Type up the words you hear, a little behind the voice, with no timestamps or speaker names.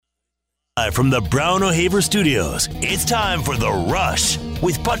From the Brown O'Haver Studios, it's time for The Rush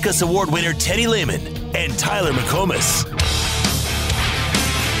with Butkus Award winner Teddy Lehman and Tyler McComas.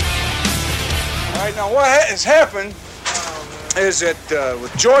 All right, now what has happened is that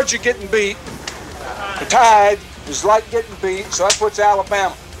with Georgia getting beat, the Tide is like getting beat, so that puts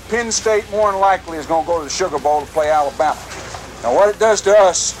Alabama. Penn State more than likely is going to go to the Sugar Bowl to play Alabama. Now what it does to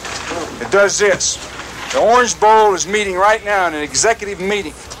us, it does this. The Orange Bowl is meeting right now in an executive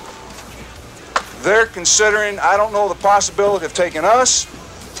meeting. They're considering, I don't know, the possibility of taking us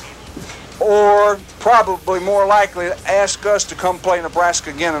or probably more likely to ask us to come play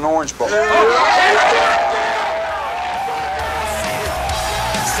Nebraska again in Orange Bowl.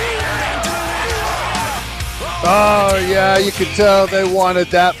 Oh, yeah, you could tell they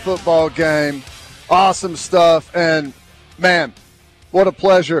wanted that football game. Awesome stuff. And, man, what a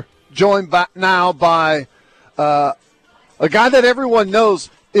pleasure. Joined now by a guy that everyone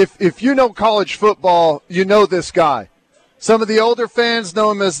knows. If you know college football, you know this guy. Some of the older fans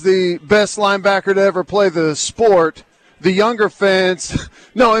know him as the best linebacker to ever play the sport. The younger fans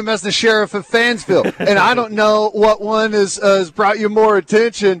know him as the sheriff of Fansville. And I don't know what one has brought you more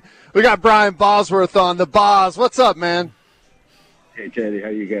attention. We got Brian Bosworth on. The Boz. What's up, man? Hey, Teddy. How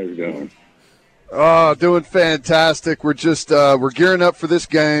you guys doing? Oh, doing fantastic. We're just we're gearing up for this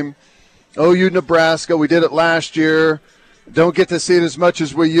game. OU Nebraska. We did it last year. Don't get to see it as much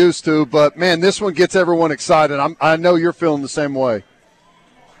as we used to, but, man, this one gets everyone excited. I know you're feeling the same way.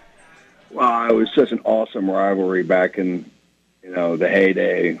 Well, it was such an awesome rivalry back in, the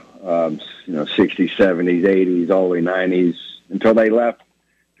heyday, 60s, 70s, 80s, all the way 90s. Until they left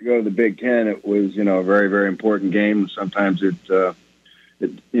to go to the Big Ten, it was, a very, very important game. Sometimes it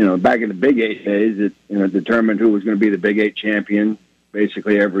back in the Big 8 days, it determined who was going to be the Big 8 champion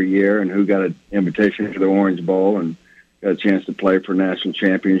basically every year and who got an invitation to the Orange Bowl and got a chance to play for national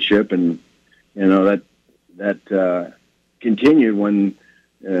championship. And, that continued when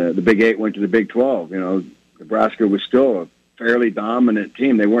the Big 8 went to the Big 12. Nebraska was still a fairly dominant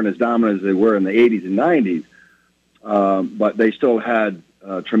team. They weren't as dominant as they were in the 80s and 90s, but they still had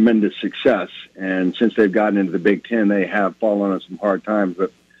tremendous success. And since they've gotten into the Big 10, they have fallen on some hard times.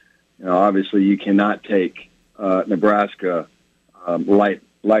 But, obviously you cannot take Nebraska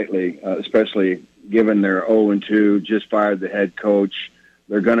lightly, especially given they're 0-2, just fired the head coach.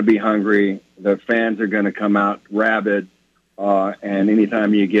 They're going to be hungry. The fans are going to come out rabid. And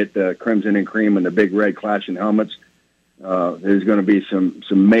anytime you get the crimson and cream and the big red clashing helmets, there's going to be some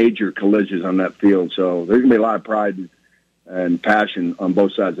major collisions on that field. So there's going to be a lot of pride and passion on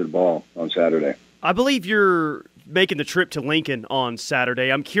both sides of the ball on Saturday. I believe you're making the trip to Lincoln on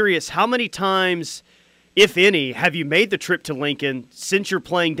Saturday. I'm curious, how many times, if any, have you made the trip to Lincoln since your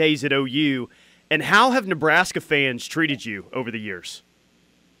playing days at OU? And how have Nebraska fans treated you over the years?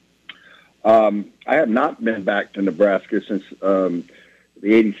 I have not been back to Nebraska since the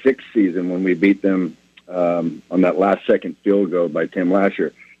 86 season when we beat them on that last-second field goal by Tim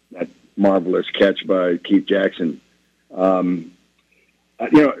Lasher, that marvelous catch by Keith Jackson. The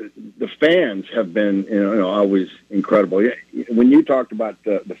fans have been, always incredible. When you talked about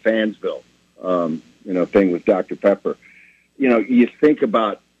the Fansville, thing with Dr. Pepper, you think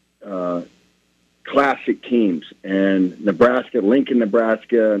about classic teams, and Nebraska, Lincoln,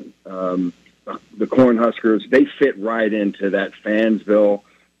 Nebraska, the Cornhuskers, they fit right into that Fansville,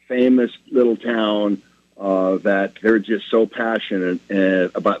 famous little town that they're just so passionate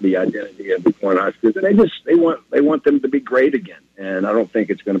about the identity of the Cornhuskers, and they want them to be great again. And I don't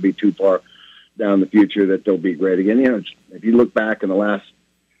think it's going to be too far down the future that they'll be great again. If you look back in the last,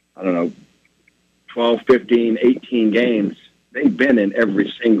 12, 15, 18 games, they've been in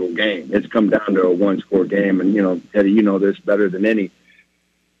every single game. It's come down to a one-score game. And, Teddy, you know this better than any.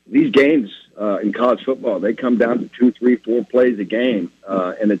 These games in college football, they come down to 2, 3, 4 plays a game.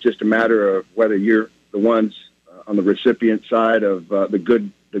 And it's just a matter of whether you're the ones on the recipient side of the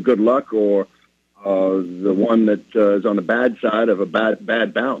good luck or the one that is on the bad side of a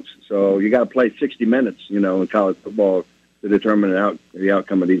bad bounce. So you got to play 60 minutes, in college football to determine the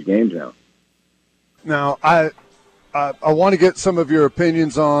outcome of these games now. Now, I want to get some of your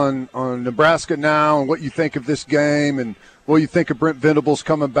opinions on Nebraska now and what you think of this game and what you think of Brent Venables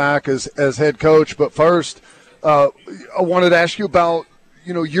coming back as head coach. But first, I wanted to ask you about,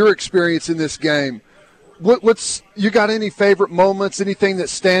 your experience in this game. What's you got any favorite moments, anything that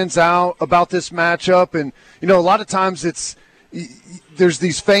stands out about this matchup? And, a lot of times there's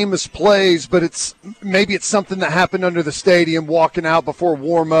these famous plays, but it's something that happened under the stadium walking out before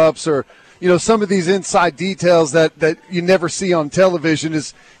warm-ups or, some of these inside details that you never see on television.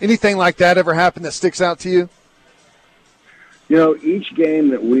 Is anything like that ever happen that sticks out to you? Each game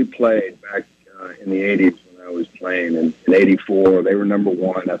that we played back in the 80s when I was playing, in 84, they were number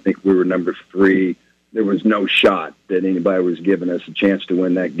 1. I think we were number 3. There was no shot that anybody was giving us a chance to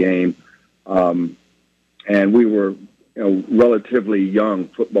win that game. And we were relatively young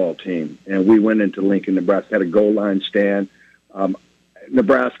football team. And we went into Lincoln, Nebraska, had a goal line stand.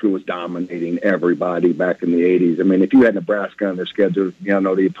 Nebraska was dominating everybody back in the 80s. I mean, if you had Nebraska on their schedule,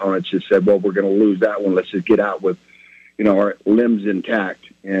 the opponents just said, well, we're going to lose that one. Let's just get out with, our limbs intact.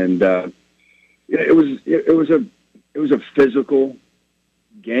 And it was a physical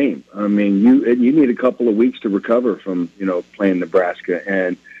game. I mean, you need a couple of weeks to recover from, playing Nebraska.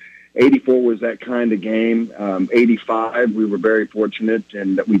 And 84 was that kind of game. 85, we were very fortunate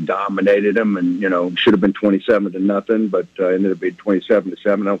and that we dominated them, and should have been 27-0, but ended up being 27-7.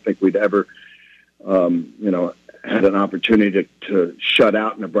 I don't think we'd ever, had an opportunity to shut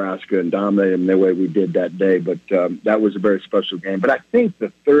out Nebraska and dominate them the way we did that day. But that was a very special game. But I think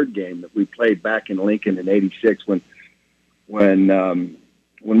the third game that we played back in Lincoln in '86, when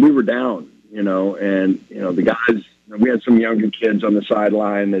we were down, the guys. We had some younger kids on the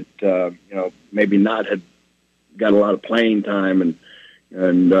sideline that, maybe not had got a lot of playing time. And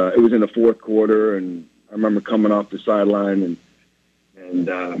it was in the fourth quarter. And I remember coming off the sideline and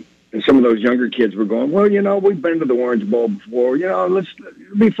some of those younger kids were going, well, we've been to the Orange Bowl before. It'd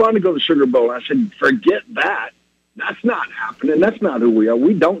be fun to go to the Sugar Bowl. And I said, forget that. That's not happening. That's not who we are.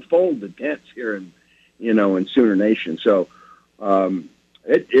 We don't fold the tents here in Sooner Nation. So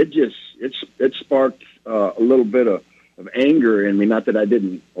it sparked a little bit of anger in me. Not that I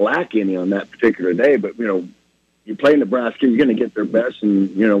didn't lack any on that particular day, but you play Nebraska, you're going to get their best,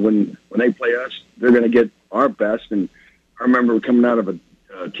 and when they play us, they're going to get our best. And I remember coming out of a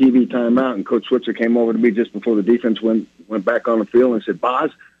TV timeout, and Coach Switzer came over to me just before the defense went back on the field and said, "Boz,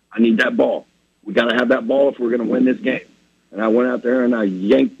 I need that ball. We got to have that ball if we're going to win this game." And I went out there and I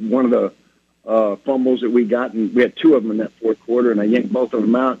yanked one of the fumbles that we got, and we had 2 of them in that fourth quarter, and I yanked both of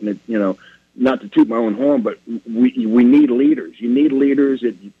them out. And not to toot my own horn, but we need leaders. You need leaders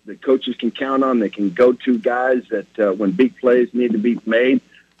that the coaches can count on. They can go to guys that when big plays need to be made,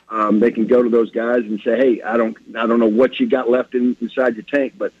 they can go to those guys and say, "Hey, I don't know what you got left inside your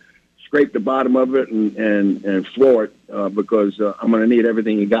tank, but scrape the bottom of it and floor it because I'm going to need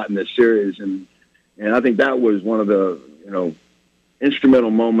everything you got in this series." And I think that was one of the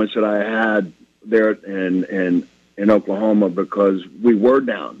instrumental moments that I had there in Oklahoma, because we were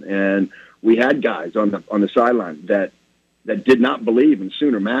down and we had guys on the sideline that did not believe in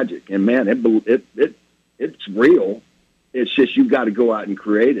Sooner Magic. And man, it's real. It's just you've got to go out and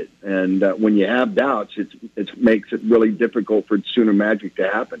create it. And when you have doubts, it makes it really difficult for Sooner Magic to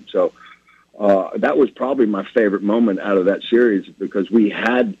happen. So that was probably my favorite moment out of that series, because we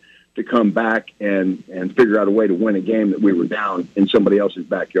had to come back and figure out a way to win a game that we were down in somebody else's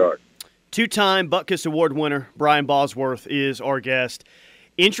backyard. 2-time Butkus Award winner Brian Bosworth is our guest.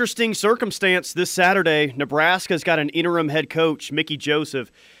 Interesting circumstance this Saturday. Nebraska's got an interim head coach, Mickey Joseph.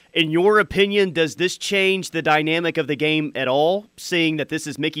 In your opinion, does this change the dynamic of the game at all, seeing that this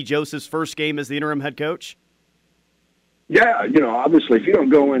is Mickey Joseph's first game as the interim head coach? Yeah, obviously, if you don't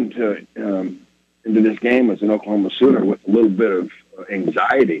go into this game as an Oklahoma Sooner with a little bit of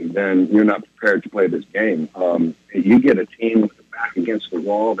anxiety, then you're not prepared to play this game. You get a team with the back against the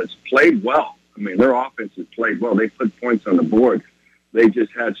wall that's played well. I mean, their offense has played well. They put points on the board. They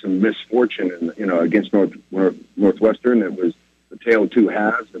just had some misfortune, against Northwestern. It was the tale of two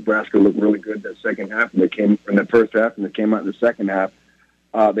halves. Nebraska looked really good that second half, and they came in the first half, and they came out in the second half.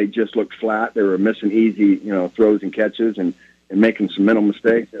 They just looked flat. They were missing easy, throws and catches, and making some mental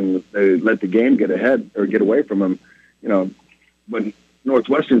mistakes, and they let the game get ahead or get away from them. But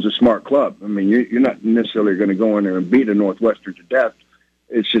Northwestern's a smart club. I mean, you're not necessarily going to go in there and beat a Northwestern to death.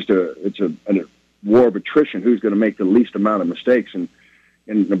 It's just a war of attrition. Who's going to make the least amount of mistakes? And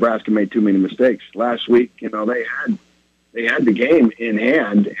Nebraska made too many mistakes last week. They had the game in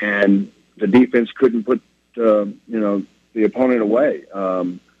hand, and the defense couldn't put the opponent away.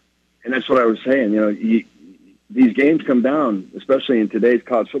 And that's what I was saying. These games come down, especially in today's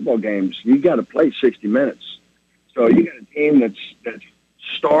college football games. You got to play 60 minutes. So you got a team that's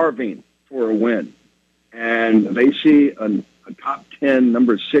starving for a win, and they see a top 10,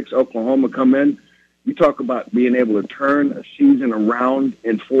 number 6 Oklahoma come in. You talk about being able to turn a season around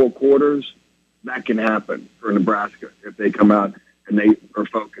in 4 quarters. That can happen for Nebraska if they come out and they are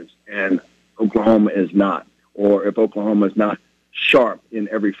focused, and Oklahoma is not. Or if Oklahoma is not sharp in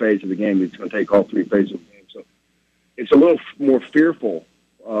every phase of the game, it's going to take all 3 phases of the game. So it's a little more fearful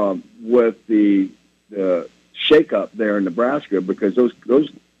with the shakeup there in Nebraska, because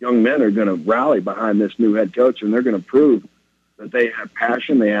those young men are going to rally behind this new head coach, and they're going to prove that they have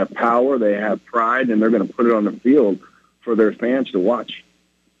passion, they have power, they have pride, and they're going to put it on the field for their fans to watch.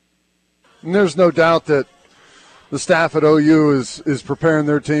 And there's no doubt that the staff at OU is preparing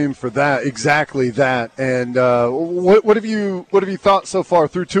their team for that, exactly that. And what have you thought so far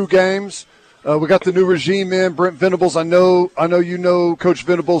through 2 games? We got the new regime in, Brent Venables. I know you know Coach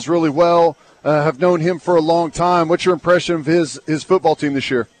Venables really well. Have known him for a long time. What's your impression of his football team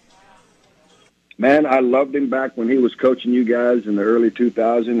this year? Man, I loved him back when he was coaching you guys in the early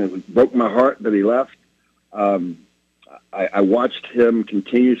 2000s. It broke my heart that he left. I watched him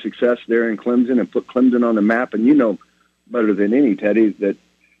continue success there in Clemson and put Clemson on the map. And you know better than any, Teddy, that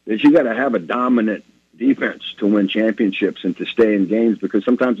you got to have a dominant defense to win championships and to stay in games, because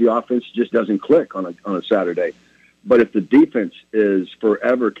sometimes the offense just doesn't click on a Saturday. But if the defense is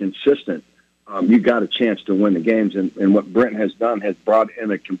forever consistent, you got a chance to win the games. And what Brent has done has brought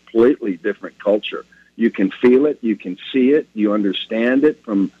in a completely different culture. You can feel it, you can see it, you understand it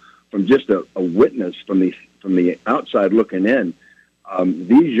from just a witness from the outside looking in.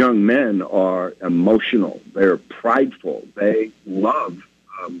 These young men are emotional. They're prideful. They love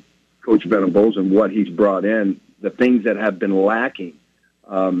Coach Venables and what he's brought in, the things that have been lacking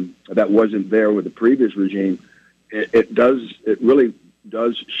that wasn't there with the previous regime. It really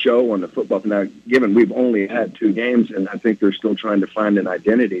does show on the football field. Now, given we've only had 2 games, and I think they're still trying to find an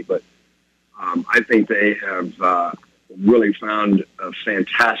identity, but I think they have really found a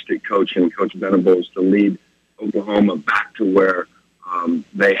fantastic coach in Coach Venables to lead Oklahoma back to where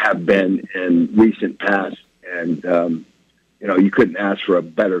they have been in recent past. And, you couldn't ask for a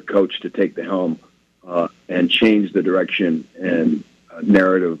better coach to take the helm and change the direction and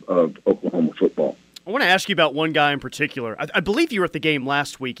narrative of Oklahoma football. I want to ask you about one guy in particular. I believe you were at the game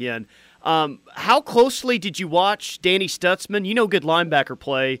last weekend. How closely did you watch Danny Stutzman? You know, good linebacker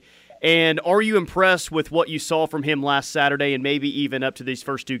play. And are you impressed with what you saw from him last Saturday and maybe even up to these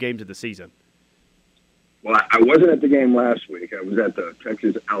first 2 games of the season? Well, I wasn't at the game last week. I was at the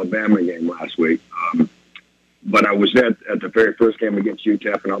Texas-Alabama game last week. But I was at the very first game against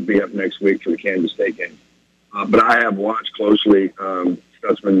UTEP, and I'll be up next week for the Kansas State game. But I have watched closely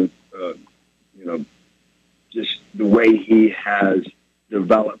Stutzman, just the way he has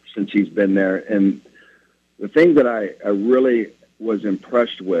developed since he's been there. And the thing that I really was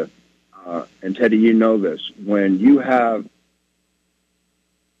impressed with, and Teddy, you know this, when you have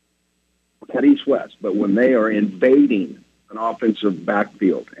at East West, but when they are invading an offensive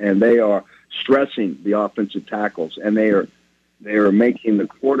backfield and they are stressing the offensive tackles and they are making the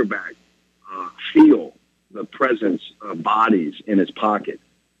quarterback feel the presence of bodies in his pocket,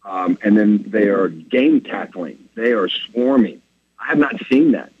 and then they are game tackling, they are swarming. I have not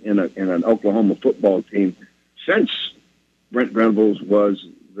seen that in an Oklahoma football team since Brent Venables was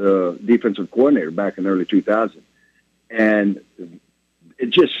the defensive coordinator back in the early 2000s. And it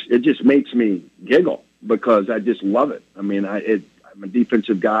just makes me giggle because I just love it. I mean, I'm a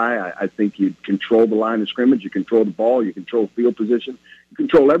defensive guy. I think you control the line of scrimmage, you control the ball, you control field position, you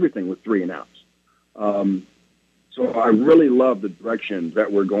control everything with 3 and outs. So I really love the direction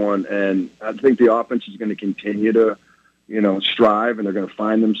that we're going, and I think the offense is going to continue to, strive, and they're going to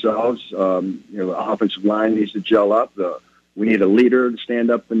find themselves. The offensive line needs to gel up. We need a leader to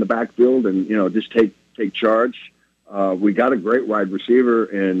stand up in the backfield and just take charge. We got a great wide receiver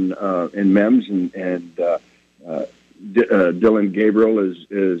in Mims, and Dylan Gabriel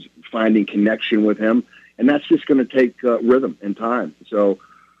is finding connection with him, and that's just going to take rhythm and time. So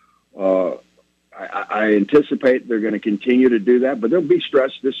I anticipate they're going to continue to do that, but they'll be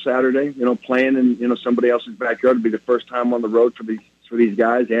stressed this Saturday. Playing in somebody else's backyard will be the first time on the road for these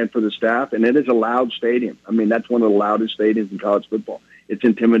guys and for the staff, and it is a loud stadium. I mean, that's one of the loudest stadiums in college football. It's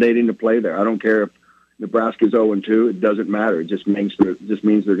intimidating to play there. I don't care if Nebraska's 0-2; it doesn't matter. It just means they're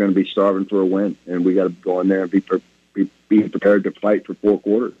going to be starving for a win, and we got to go in there and be prepared to fight for 4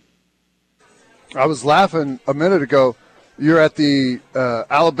 quarters. I was laughing a minute ago. You're at the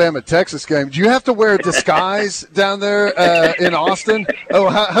Alabama-Texas game. Do you have to wear a disguise down there in Austin? Oh,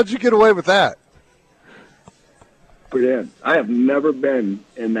 how'd you get away with that? I have never been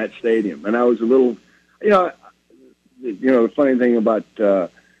in that stadium, and I was a little, the funny thing about the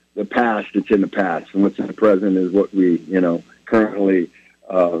past, it's in the past, and what's in the present is what we, currently,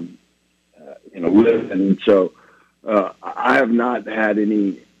 live in. And so I have not had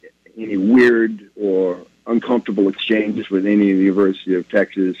any weird or uncomfortable exchanges with any of the University of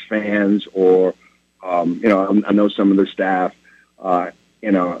Texas fans or, I know some of their staff,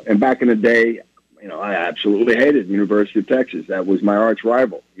 and back in the day, I absolutely hated the University of Texas. That was my arch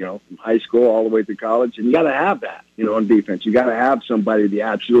rival, from high school all the way through college. And you got to have that, on defense. You got to have somebody to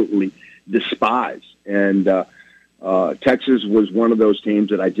absolutely despise. And Texas was one of those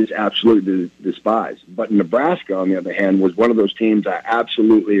teams that I just absolutely despised. But Nebraska, on the other hand, was one of those teams I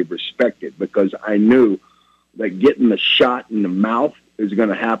absolutely respected because I knew that getting the shot in the mouth is going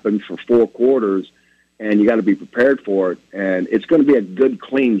to happen for 4 quarters, and you got to be prepared for it. And it's going to be a good,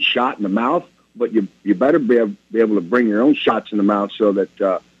 clean shot in the mouth, but you better be able to bring your own shots in the mouth so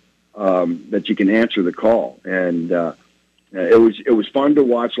that that you can answer the call. And it was fun to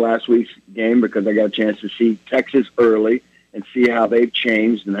watch last week's game because I got a chance to see Texas early and see how they've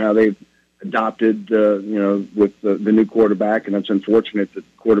changed and how they've adopted, with the new quarterback. And it's unfortunate that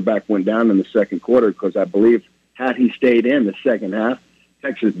the quarterback went down in the second quarter because I believe had he stayed in the second half,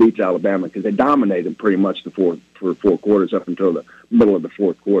 Texas beats Alabama because they dominated pretty much for 4 quarters up until the middle of the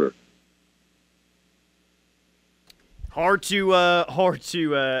fourth quarter. Hard to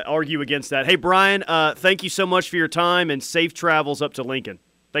argue against that. Hey, Brian, thank you so much for your time and safe travels up to Lincoln.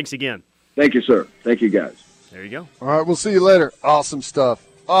 Thanks again. Thank you, sir. Thank you, guys. There you go. All right, we'll see you later. Awesome stuff.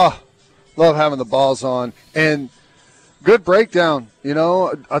 Oh, love having the balls on. And good breakdown,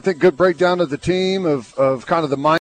 I think good breakdown of the team, of kind of the mind.